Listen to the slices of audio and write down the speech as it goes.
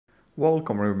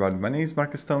Welcome everybody, my name is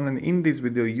Marcus Stone, and in this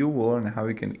video you will learn how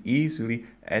you can easily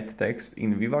add text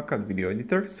in Vivacut video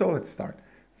editor. So let's start.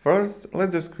 First,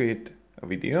 let's just create a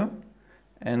video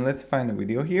and let's find a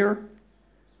video here.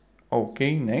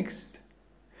 Okay, next.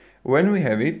 When we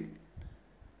have it,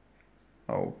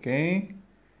 okay,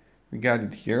 we got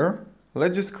it here.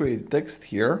 Let's just create text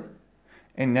here.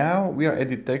 And now we are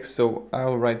edit text, so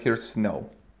I'll write here snow.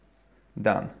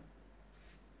 Done.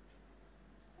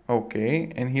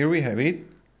 Okay, and here we have it.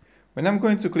 When I'm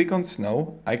going to click on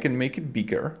snow, I can make it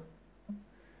bigger.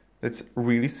 That's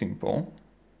really simple.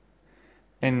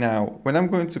 And now, when I'm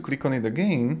going to click on it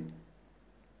again,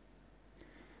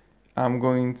 I'm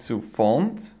going to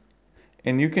font,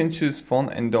 and you can choose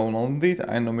font and download it.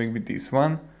 I know, maybe this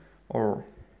one, or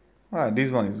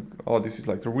this one is, oh, this is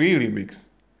like really big.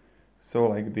 So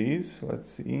like this, let's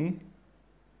see.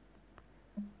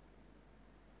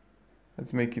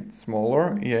 Let's make it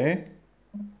smaller, yeah.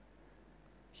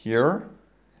 Here.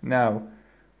 Now,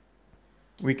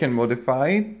 we can modify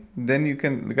it. Then you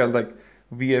can look at like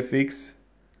VFX.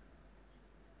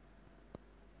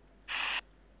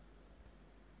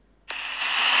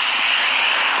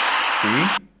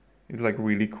 See? It's like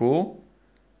really cool.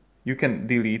 You can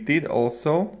delete it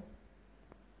also.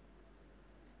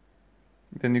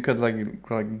 Then you can like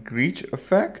glitch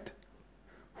effect.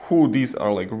 These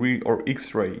are like or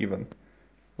X-ray even.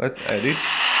 Let's add it.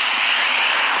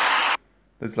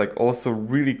 That's like also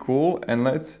really cool. And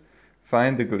let's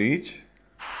find the glitch,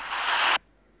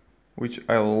 which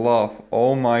I love.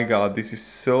 Oh my god, this is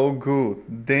so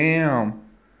good. Damn,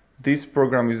 this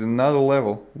program is another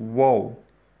level. Whoa.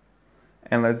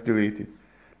 And let's delete it.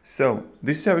 So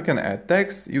this is how we can add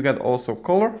text. You got also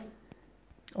color,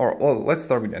 or let's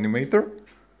start with animator.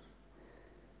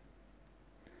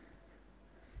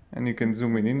 And you can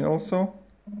zoom it in also.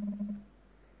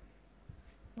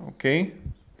 Okay,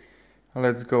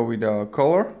 let's go with the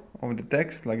color of the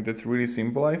text. Like, that's really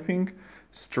simple, I think.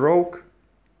 Stroke.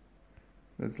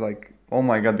 That's like, oh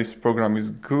my god, this program is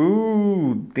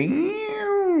good.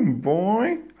 Damn,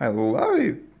 boy, I love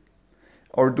it.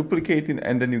 Or duplicating,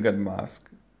 and then you got mask,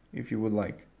 if you would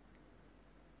like.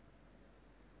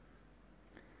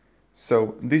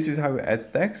 So this is how you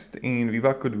add text in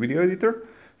Vivacut video editor.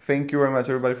 Thank you very much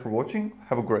everybody for watching.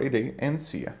 Have a great day and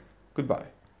see ya. Goodbye.